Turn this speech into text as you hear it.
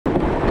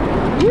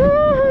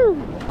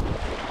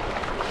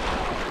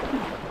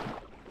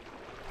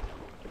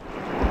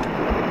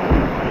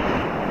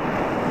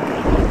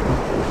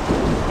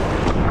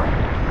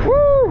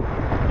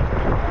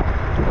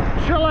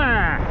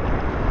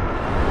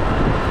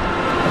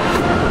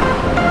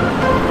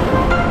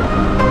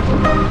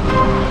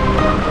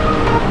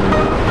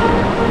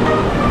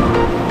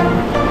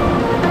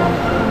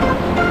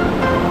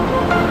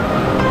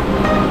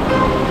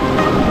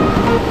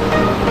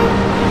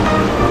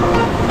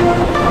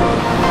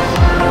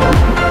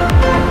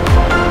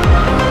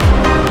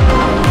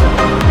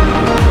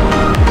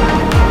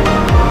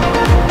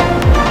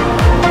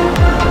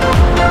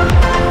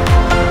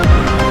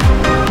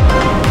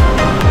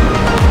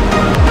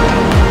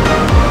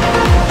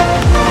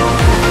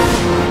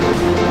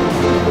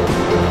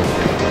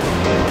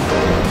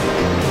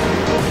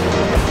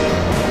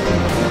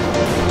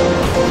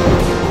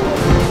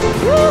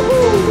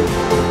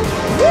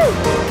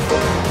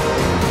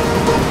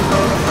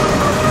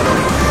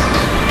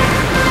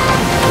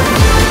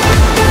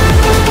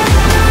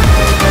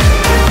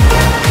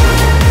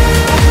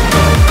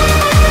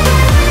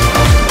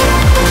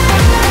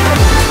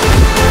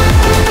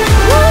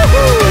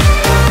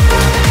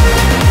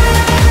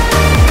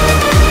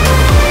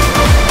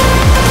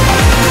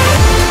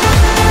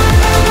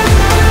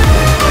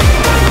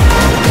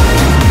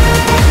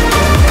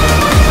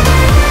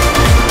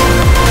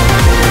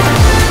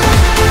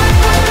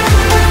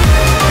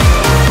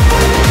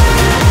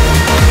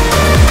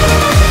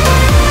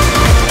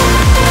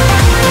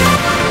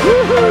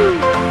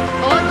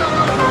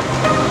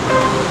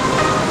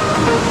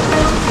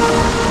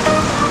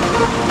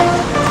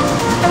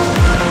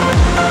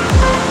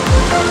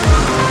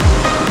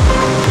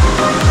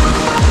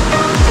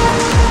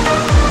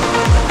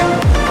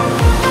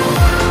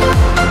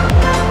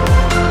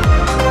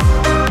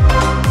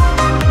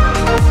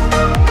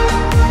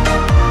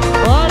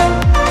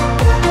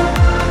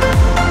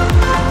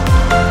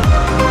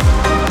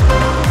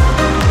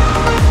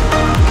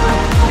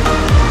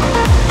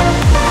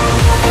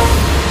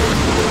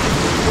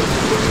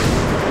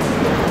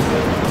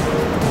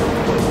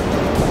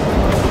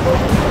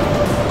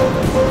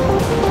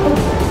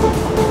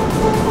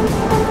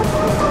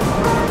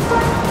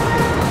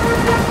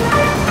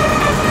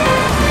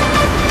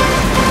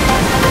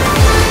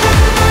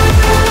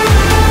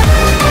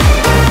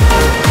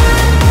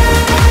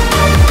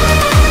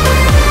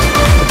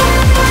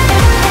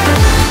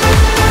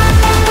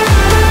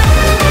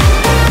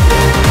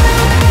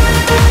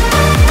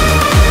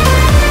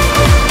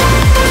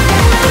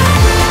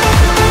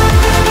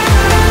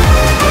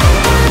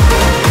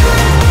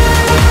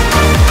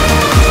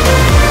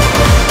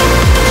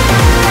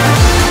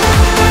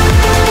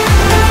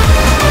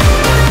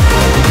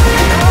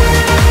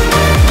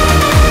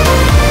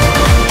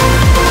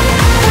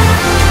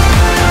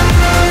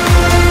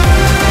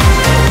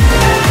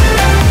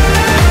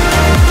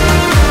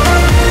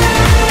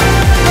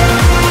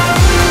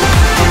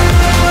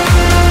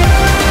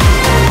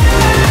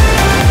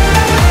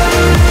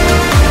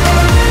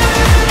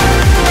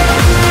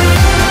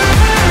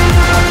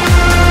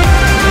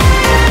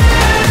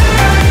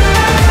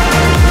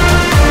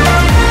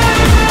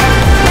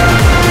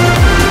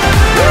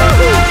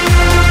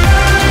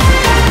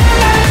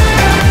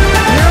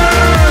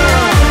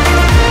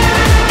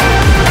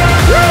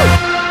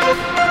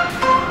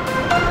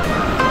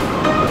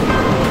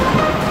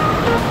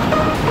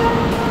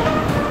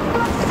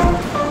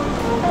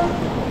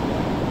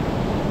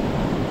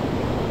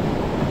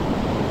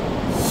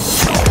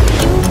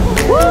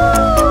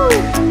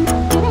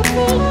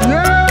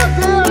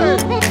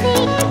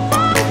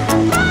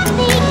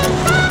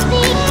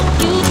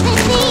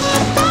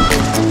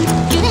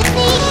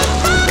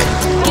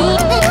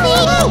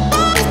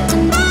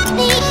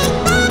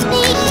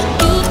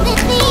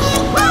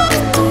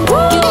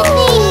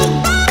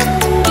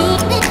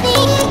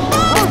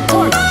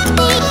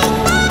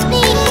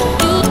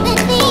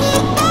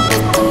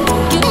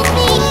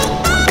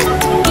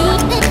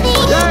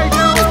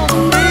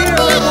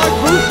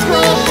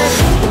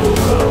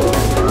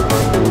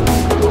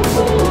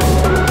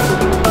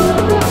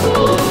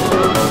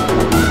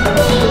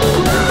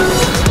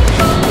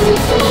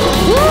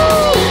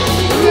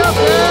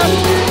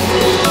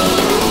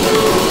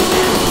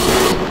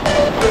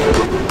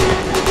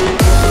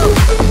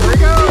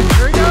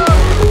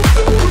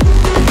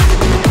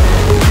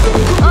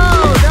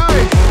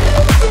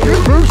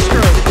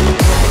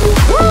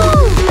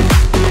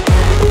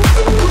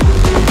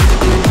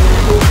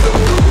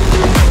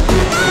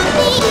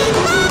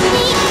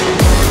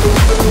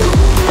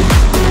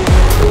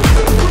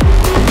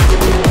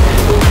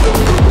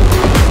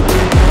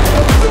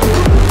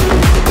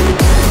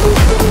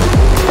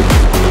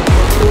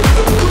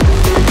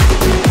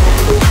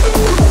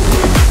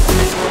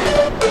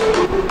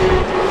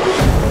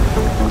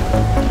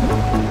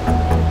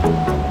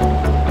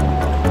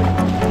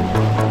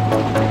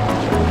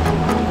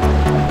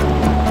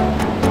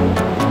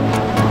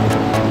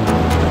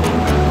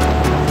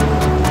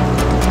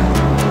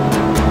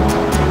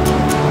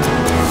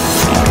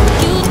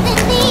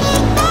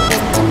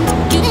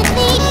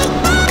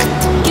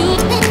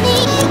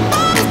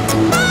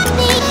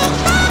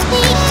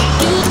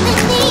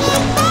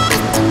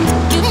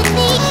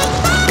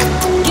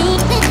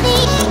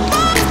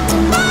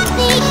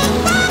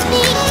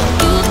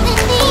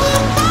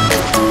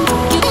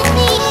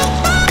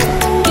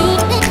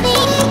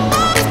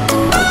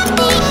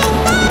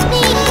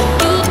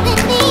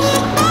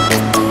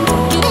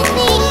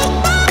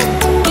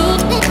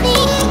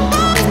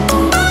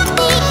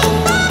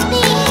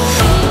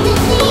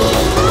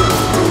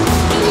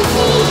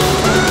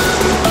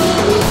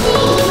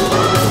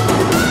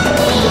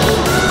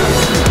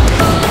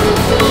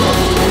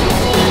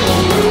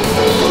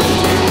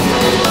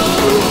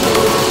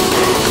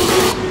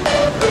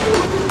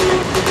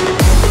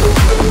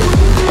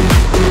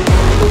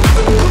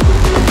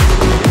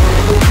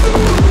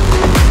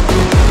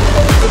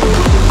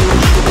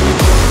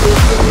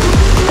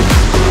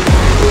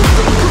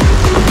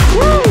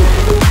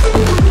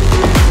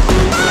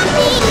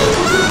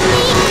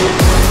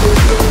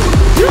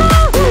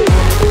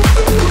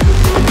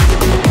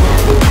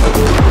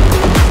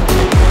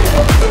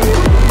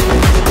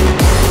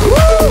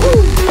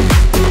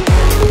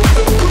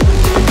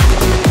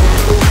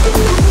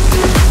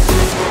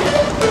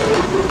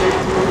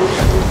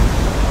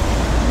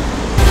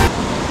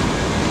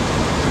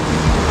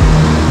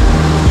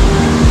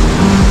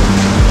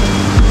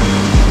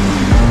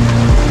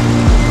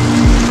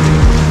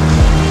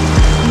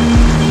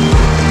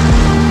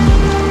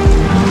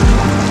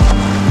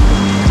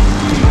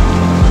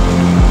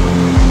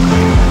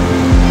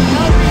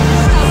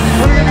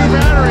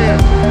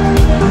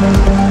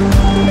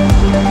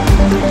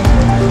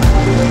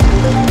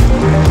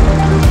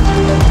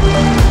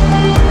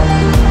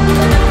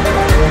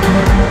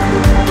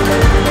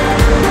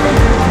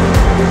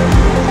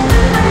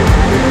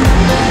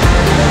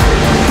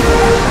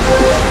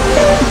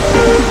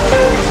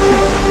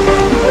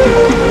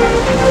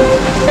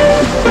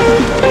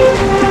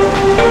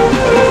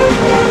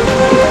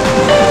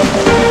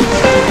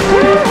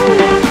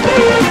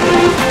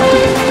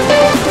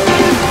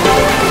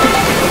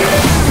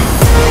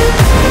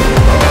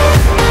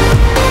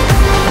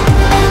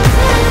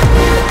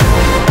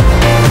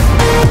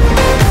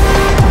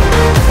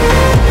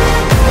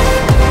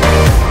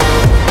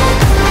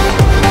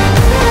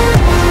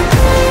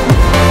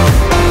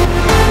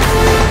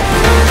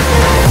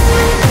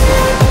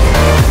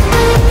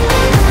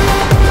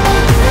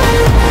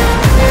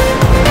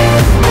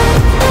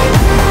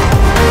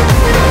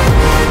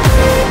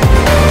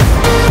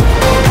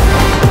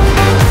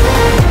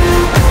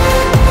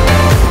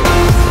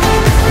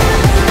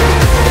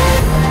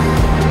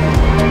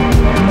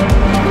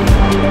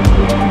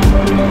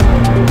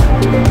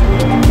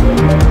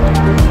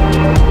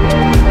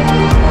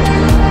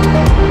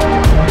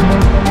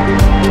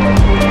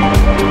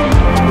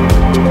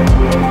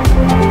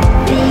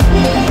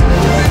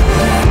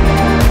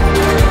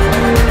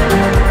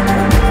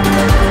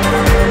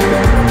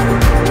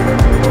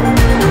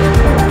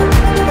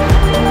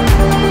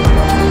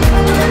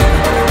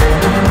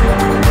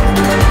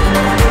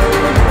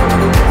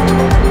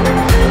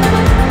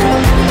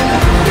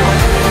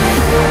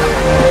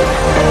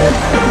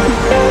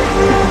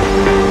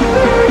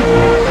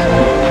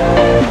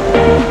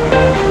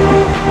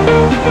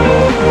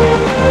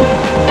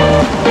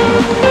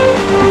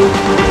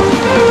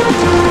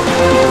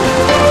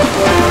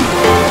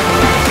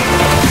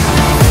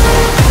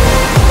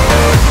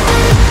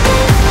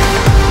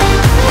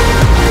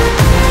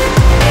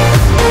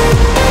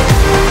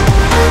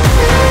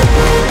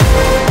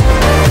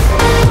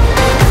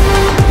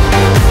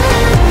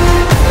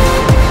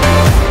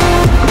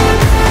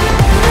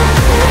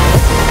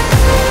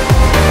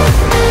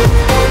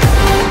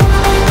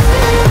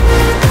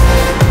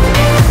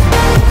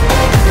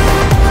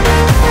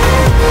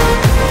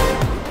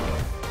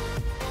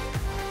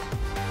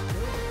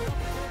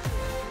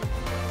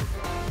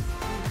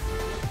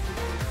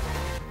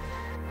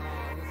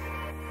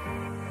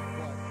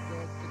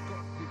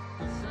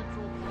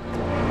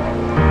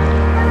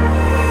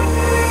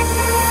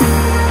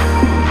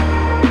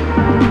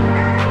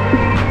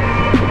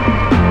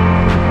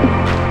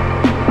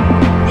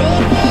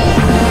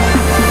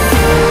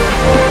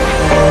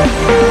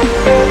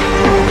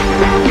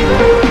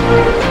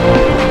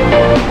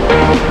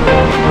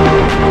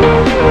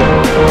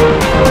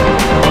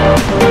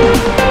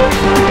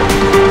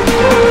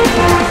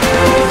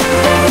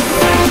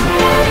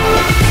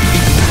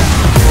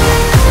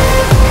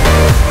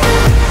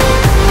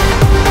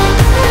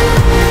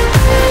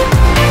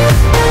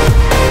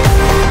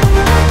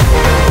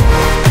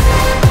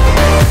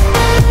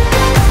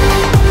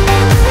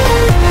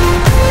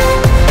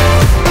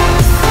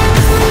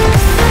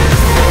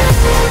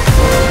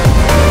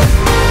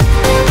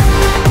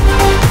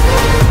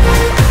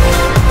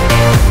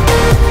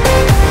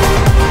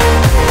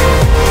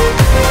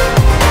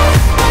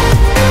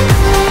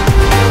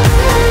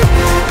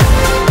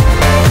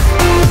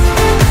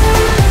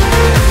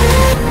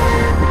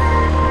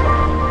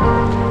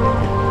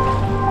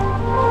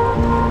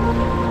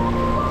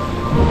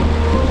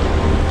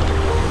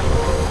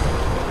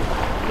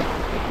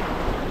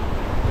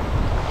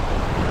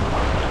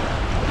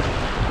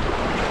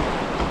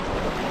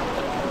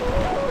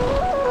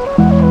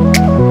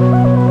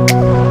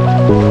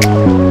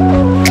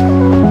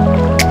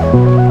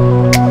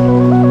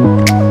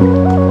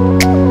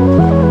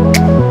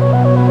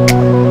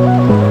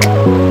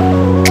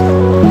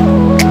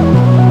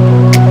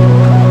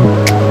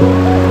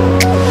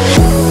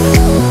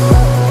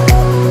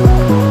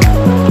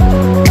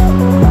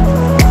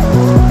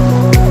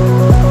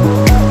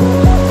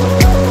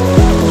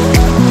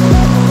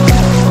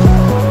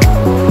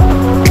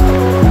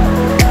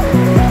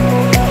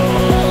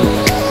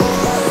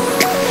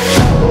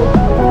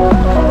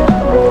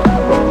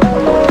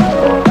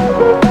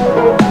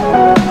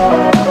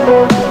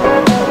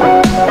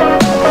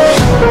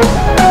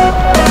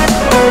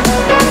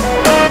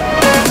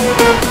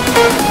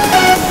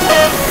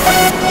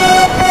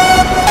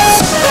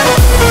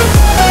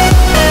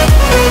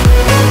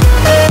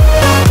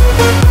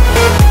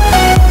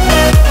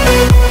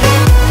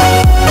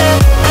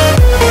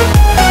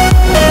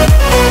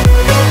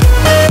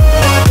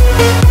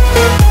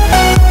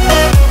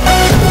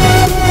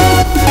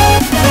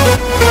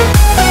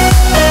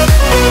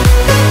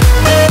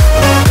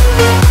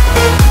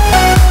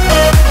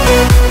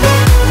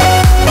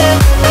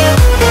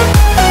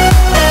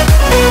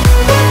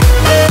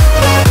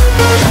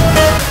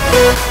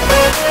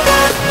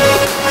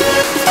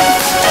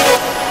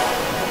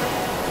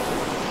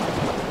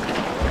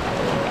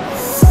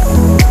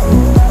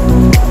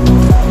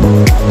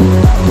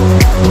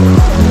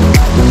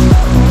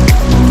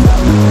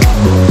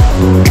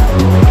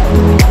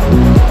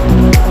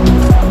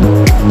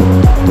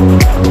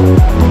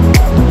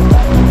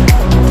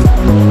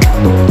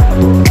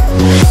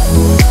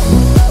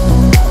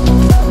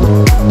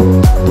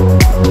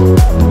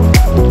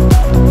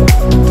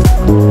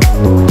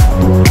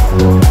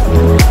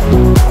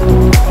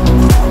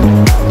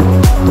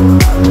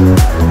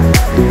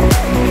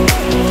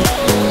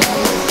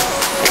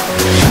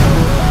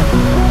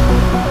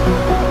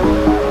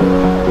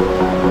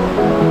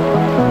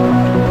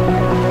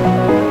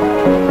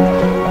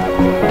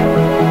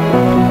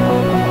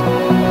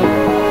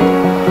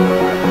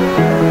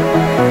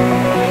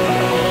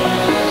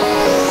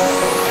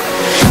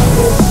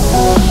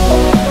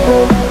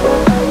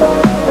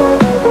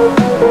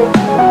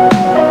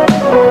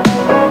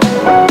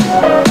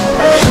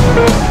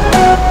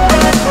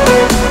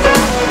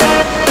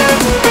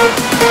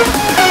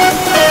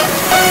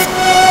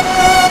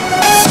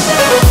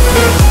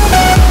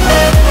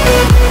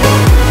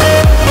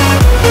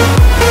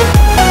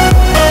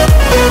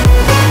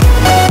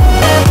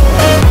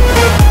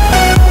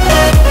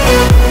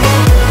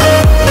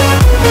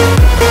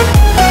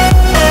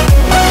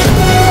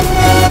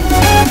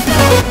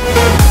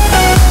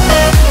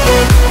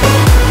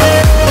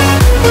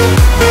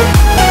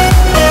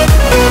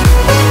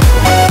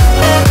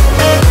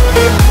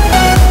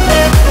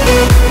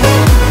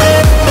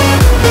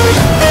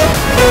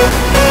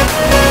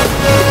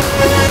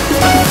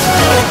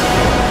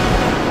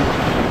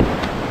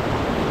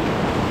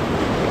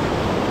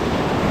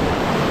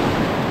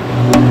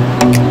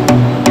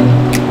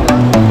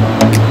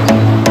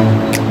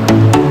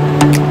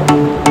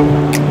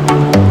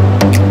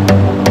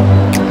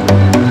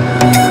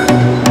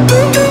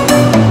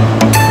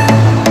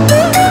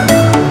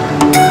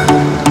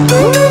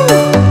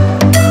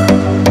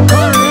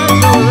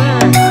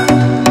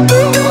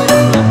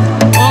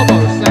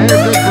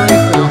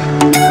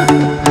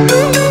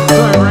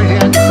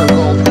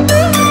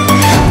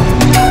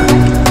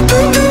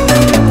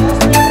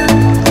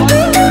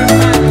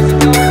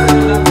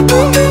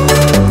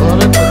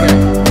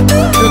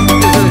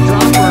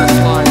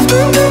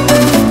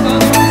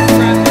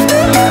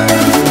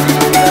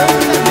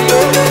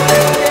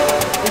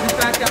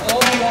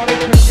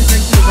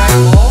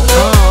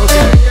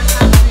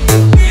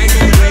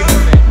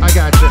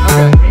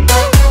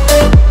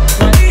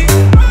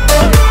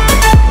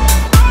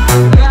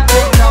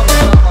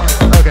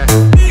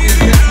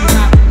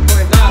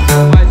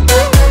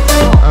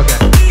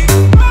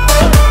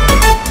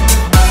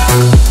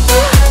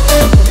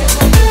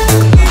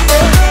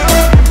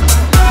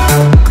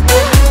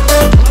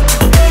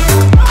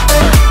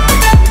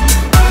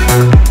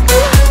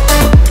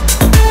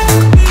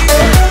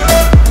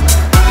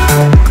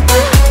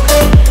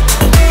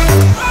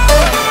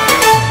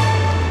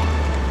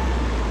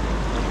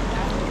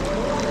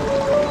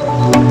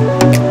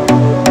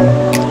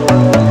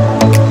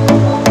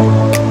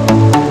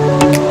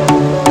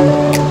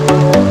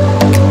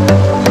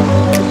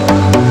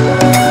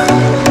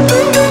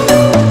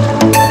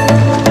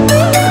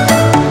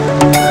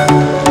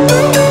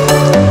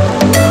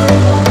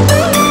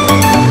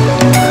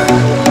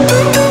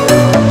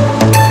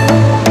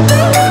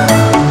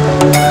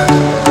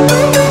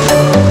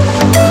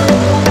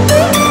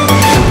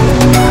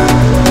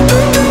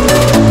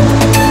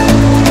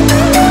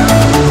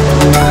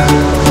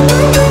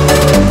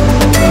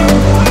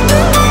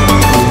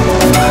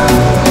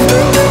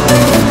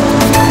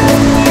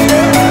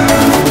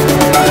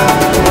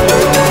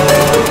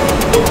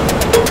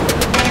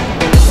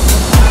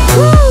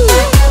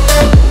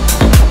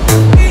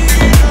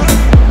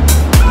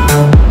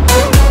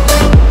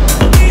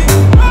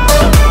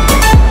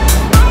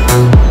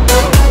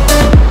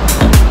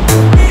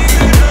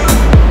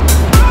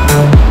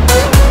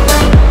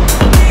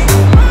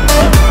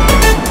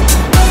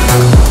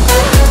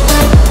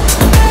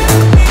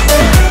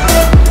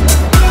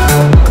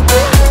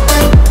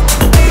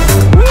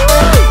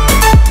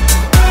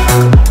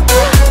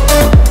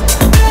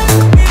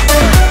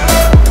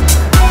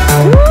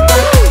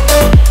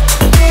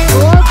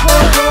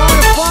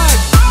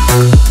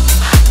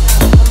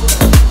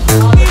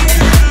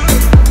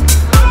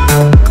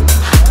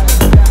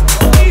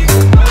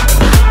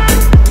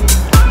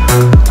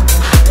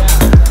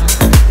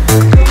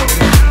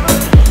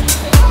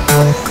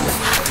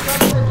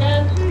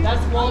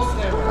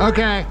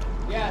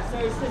Yeah, so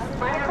it's just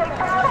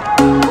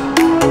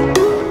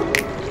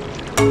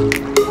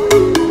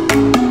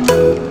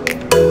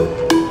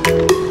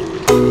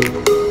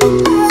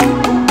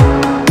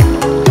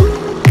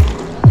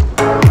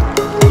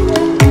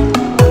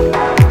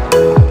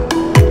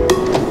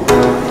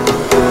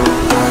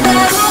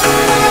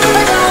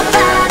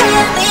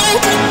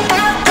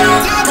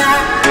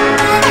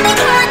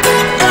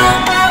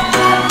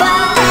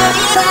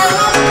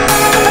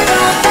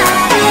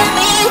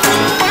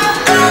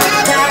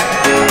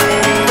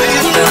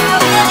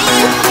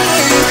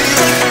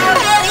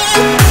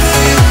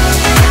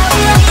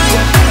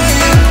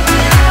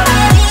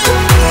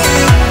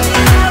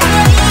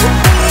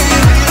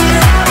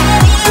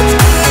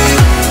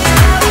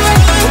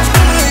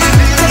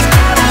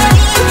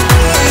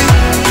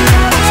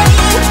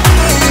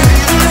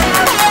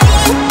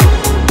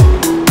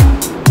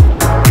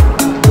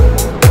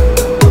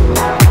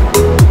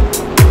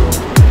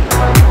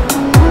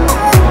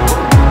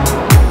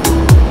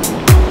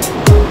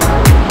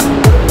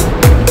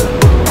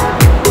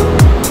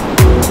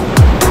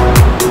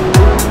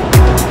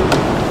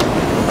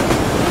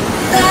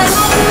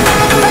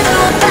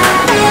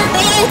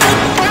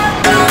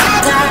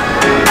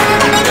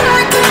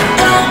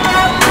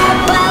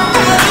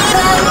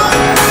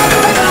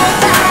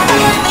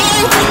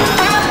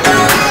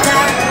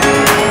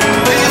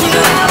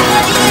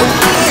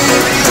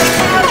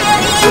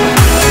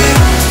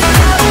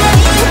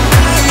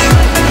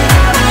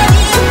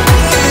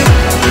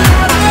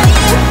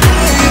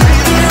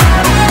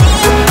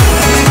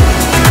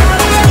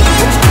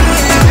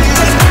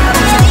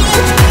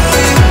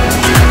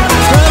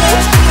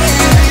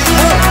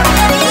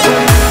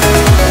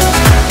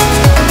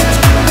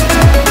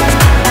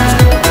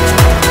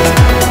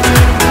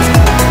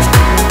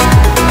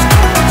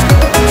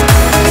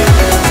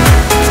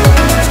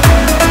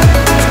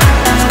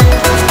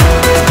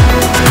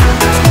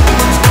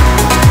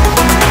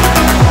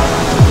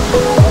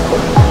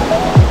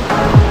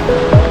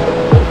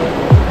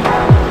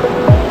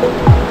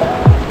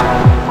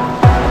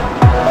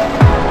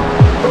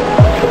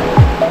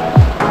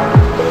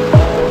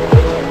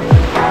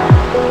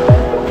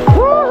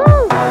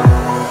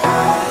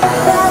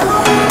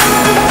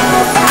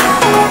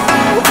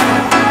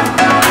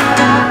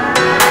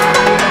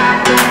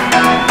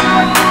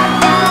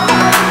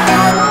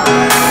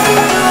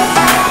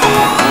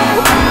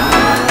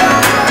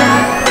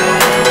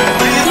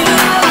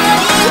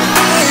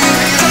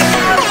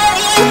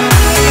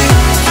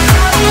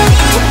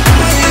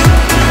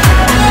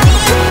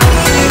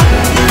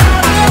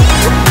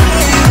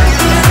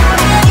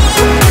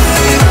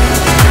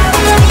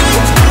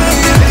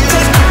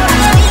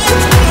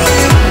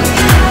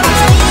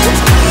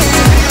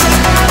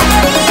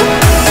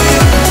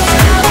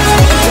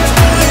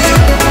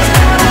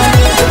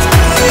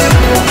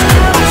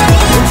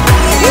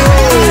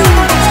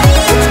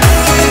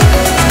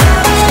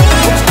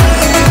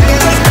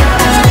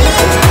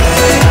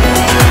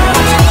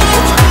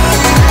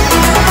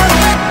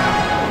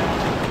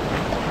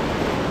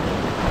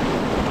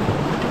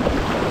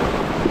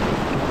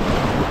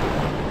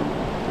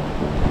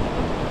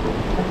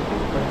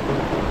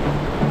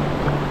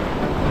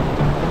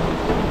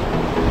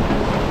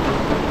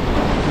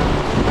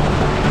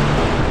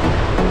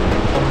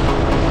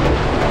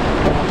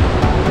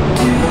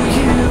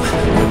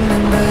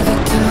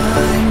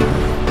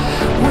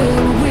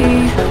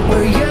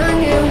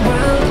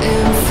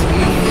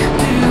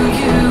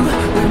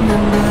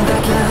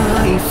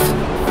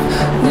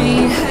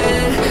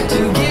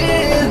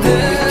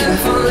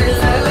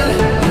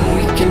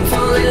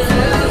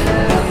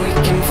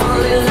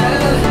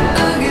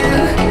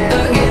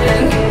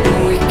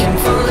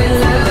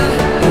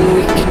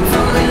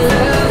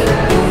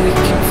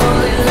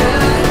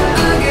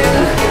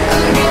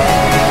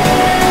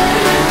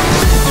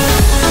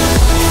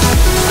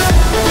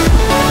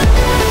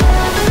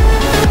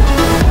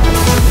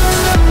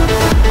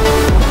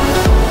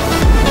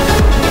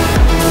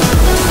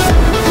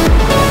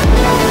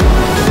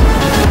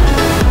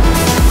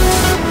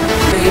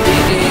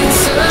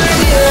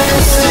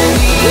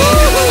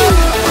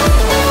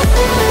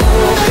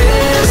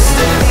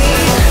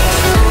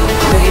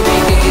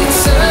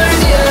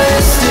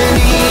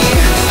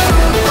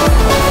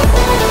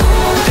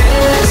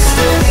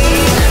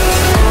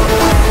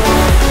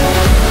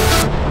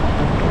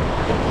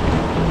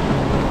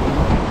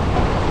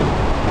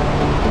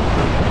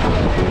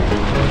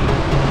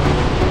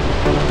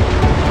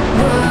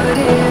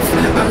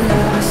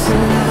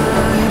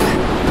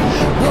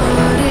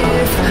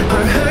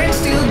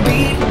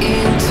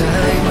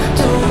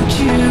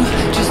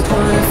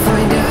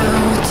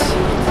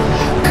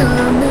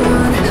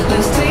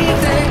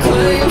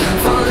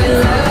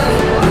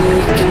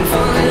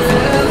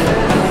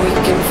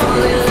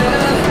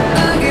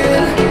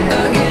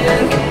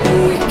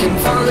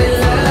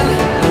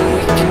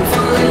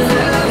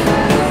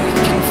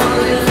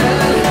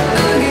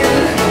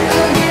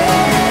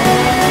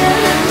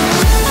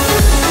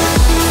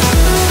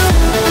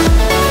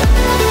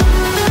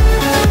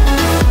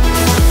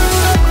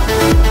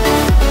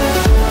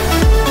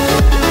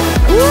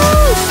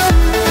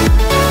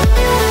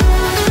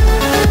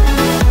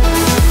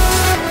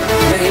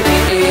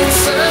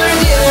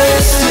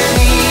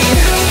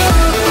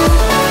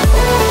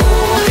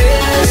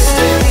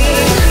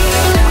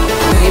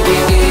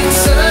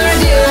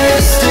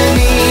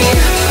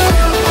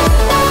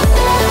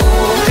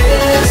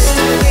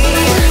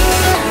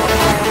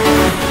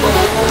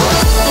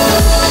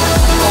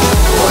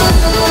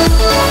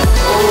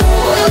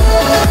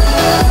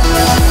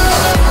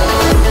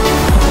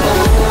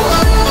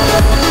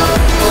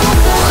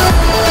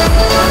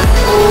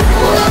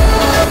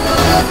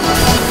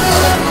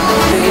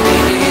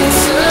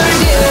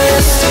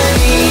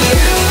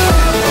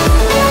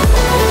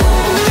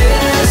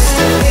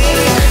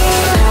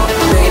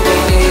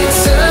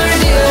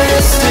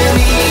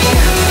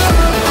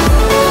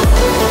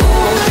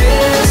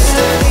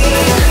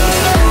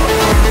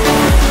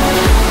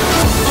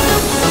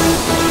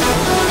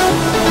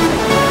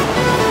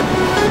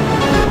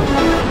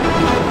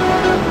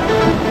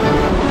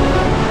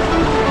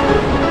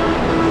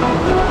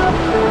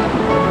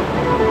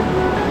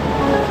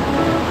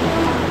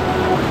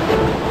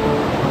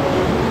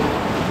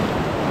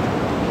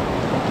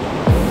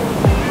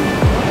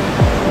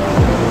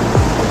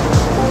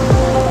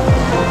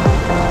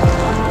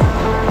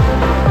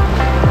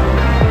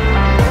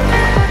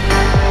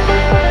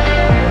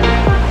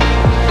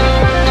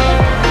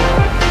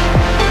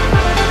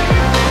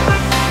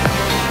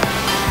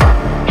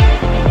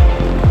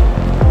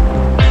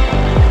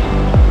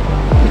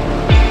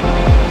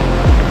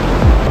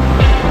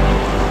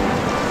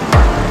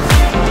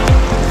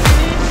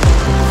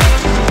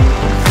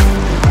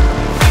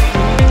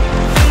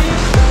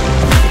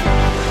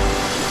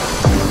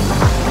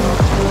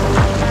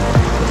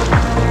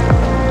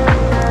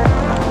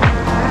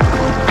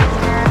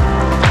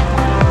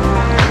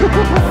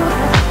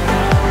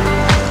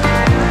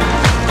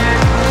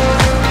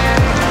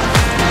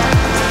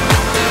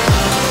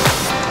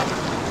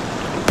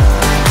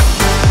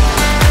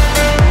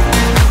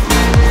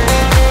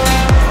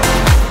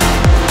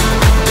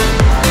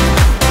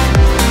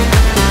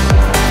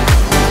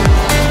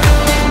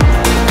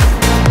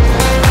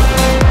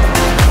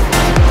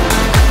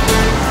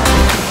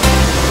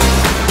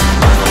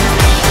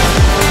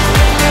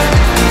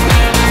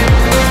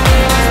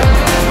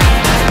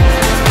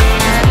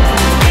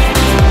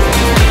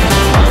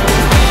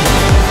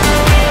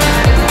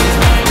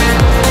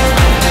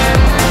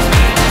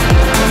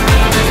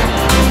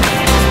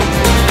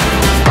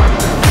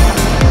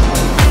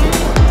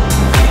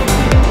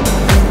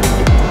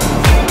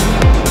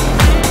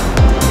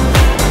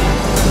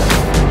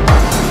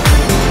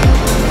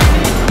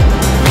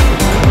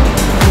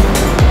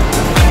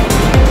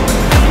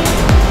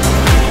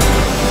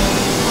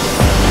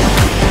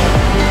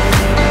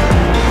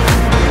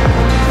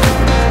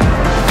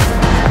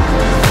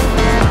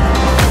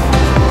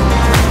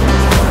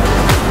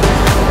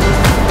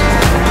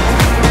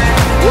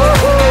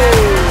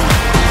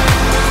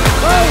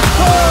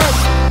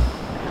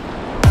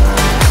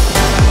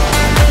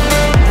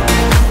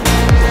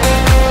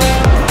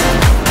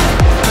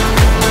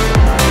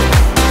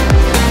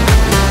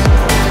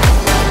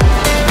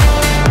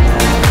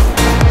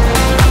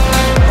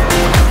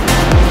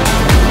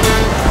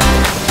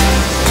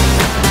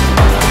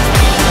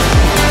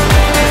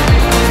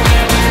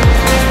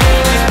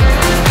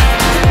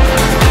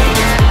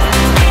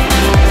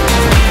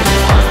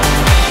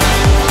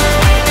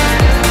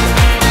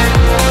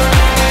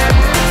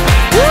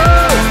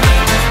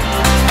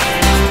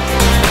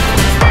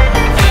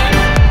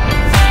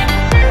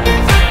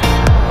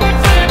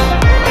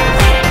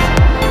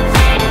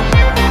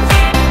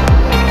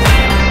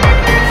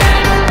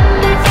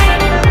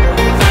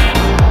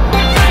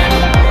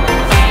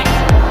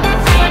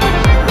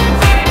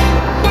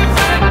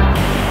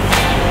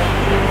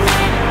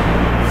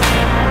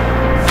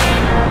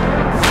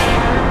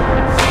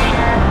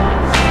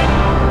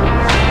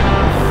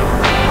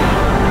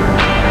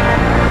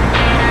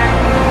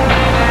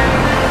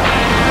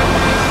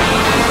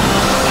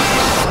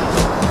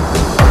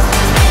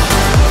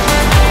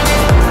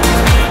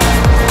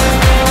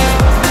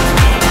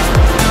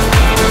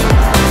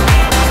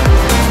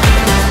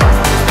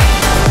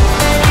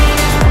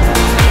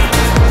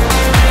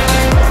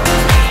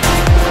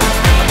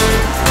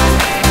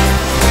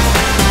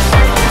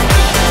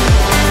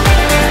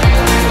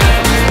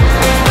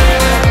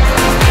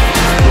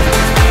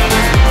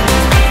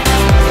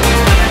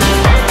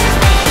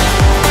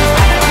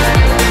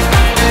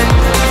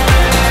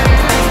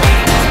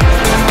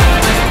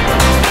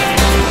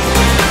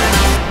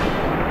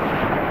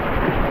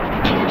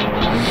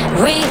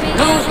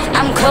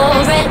I'm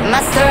cold red, my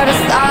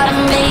service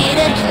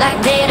automated, like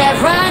data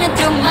running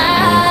through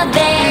my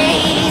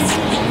veins.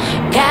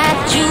 Got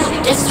you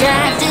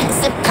distracted,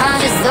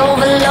 subconscious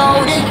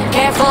overloaded.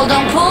 Careful,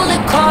 don't pull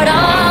the cord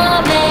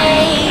on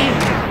me.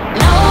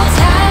 No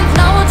time,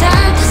 no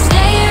time to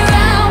stay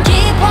around.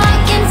 Keep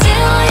walking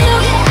till you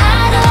get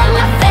out of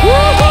my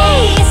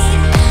face.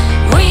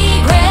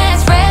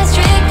 Regrets,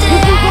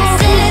 restricted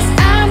access.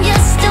 I'm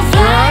just a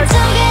fly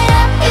to get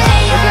up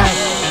here.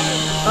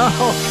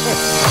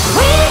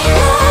 We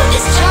love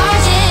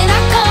discharging.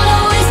 I'm gonna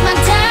waste my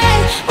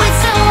time with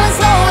someone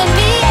slowing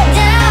me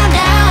down,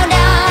 down,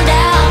 down,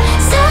 down.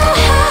 So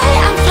high,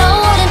 I'm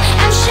floating,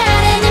 I'm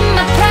shining in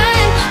my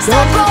prime.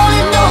 Stop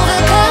rolling over,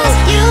 'cause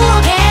you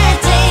can't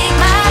take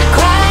my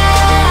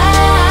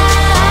crown.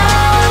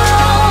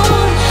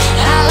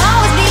 I'll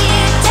always be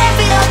 10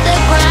 feet off the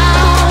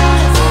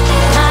ground.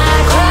 My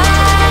crown.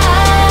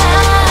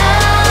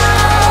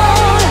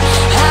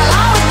 I'll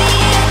always be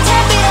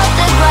 10 feet off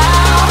the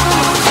ground.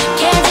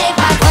 Can't take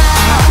my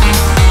crown.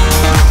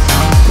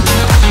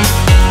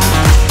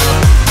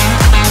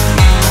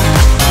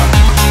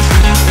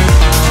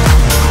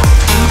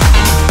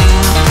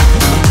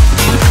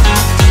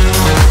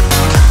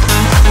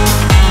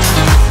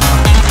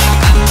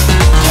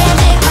 Can't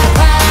take my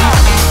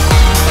crown.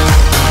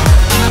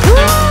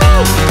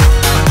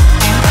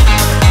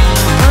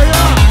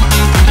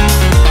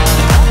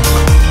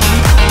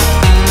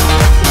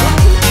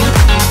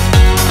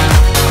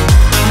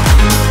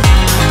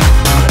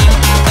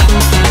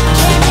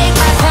 Can't take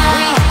my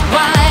crown.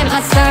 Why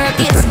my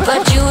circuits,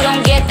 but you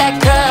don't get that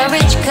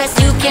courage, 'cause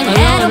you can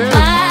handle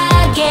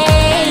my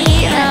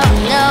game. No,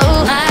 no,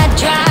 my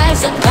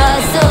drive's a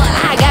puzzle.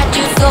 I got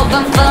you so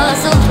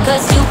confuzzled,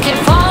 'cause you can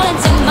fall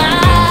into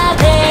my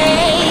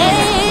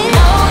vein.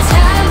 No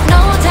time,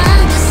 no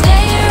time to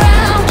stay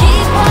around.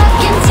 Keep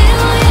walking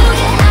till you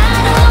get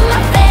out of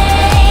my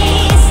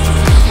face.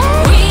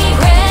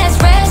 Regrets,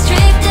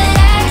 restricted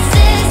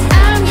access.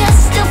 I'm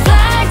just a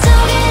fly to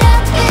get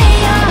up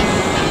here.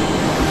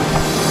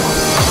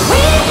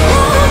 We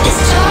love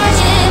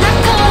discharging. I'm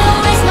gonna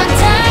waste my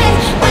time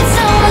with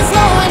someone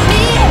slowing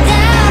me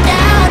down,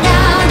 down,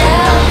 down,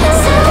 down.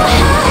 So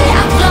high,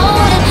 I'm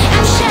floating,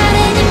 I'm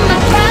shining in my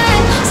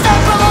prime. Stop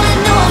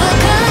rolling over,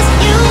 'cause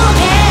you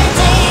can't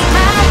take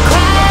my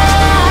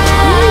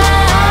crown.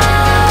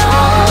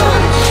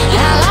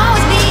 I'll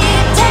always be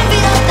 10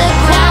 feet off the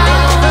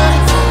ground.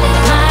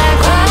 My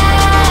crown.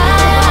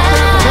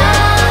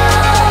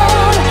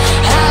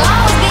 I'll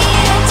always be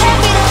 10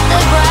 feet off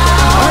the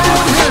ground.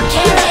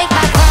 Can't take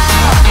my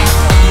crown.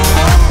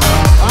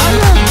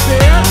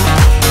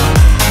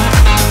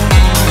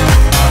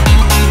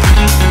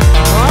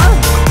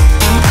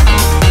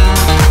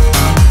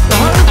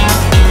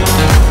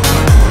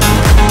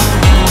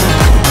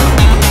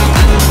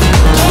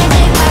 Can't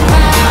take my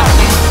crown.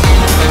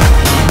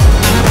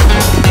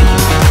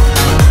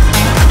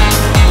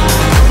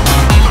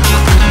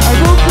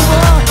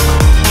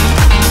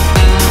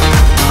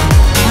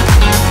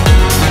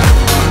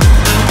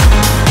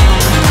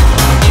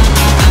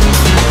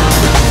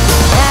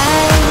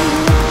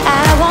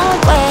 I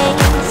won't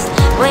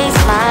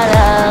waste my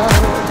love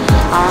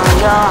on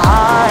your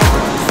heart.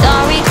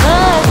 Sorry,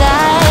 'cause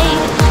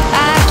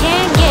I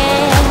can't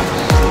get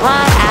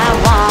what I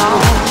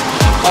want,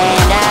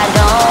 and I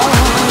don't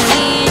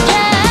need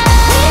you.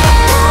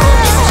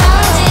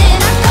 Discharging,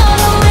 I'm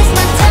gonna waste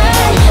my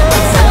time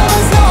with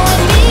someone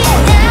slowing me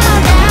down,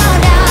 down,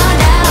 down,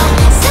 down.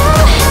 So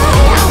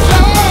high, I'm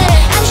floating,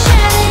 I'm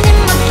shining in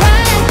my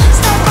prime.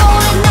 Stop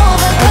rolling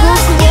over,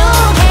 'cause you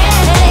can't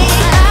take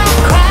my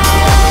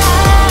crown.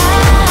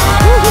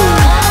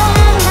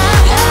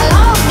 I'll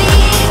always be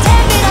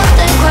 10 feet off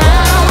the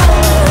ground.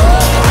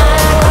 My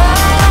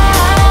crown.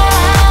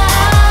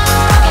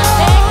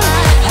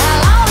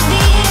 I'll always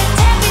be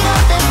 10 feet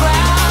off the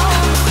ground.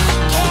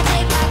 Can't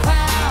take my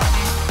crown.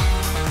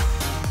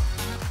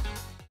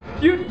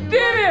 You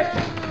did it!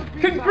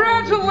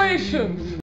 Congratulations!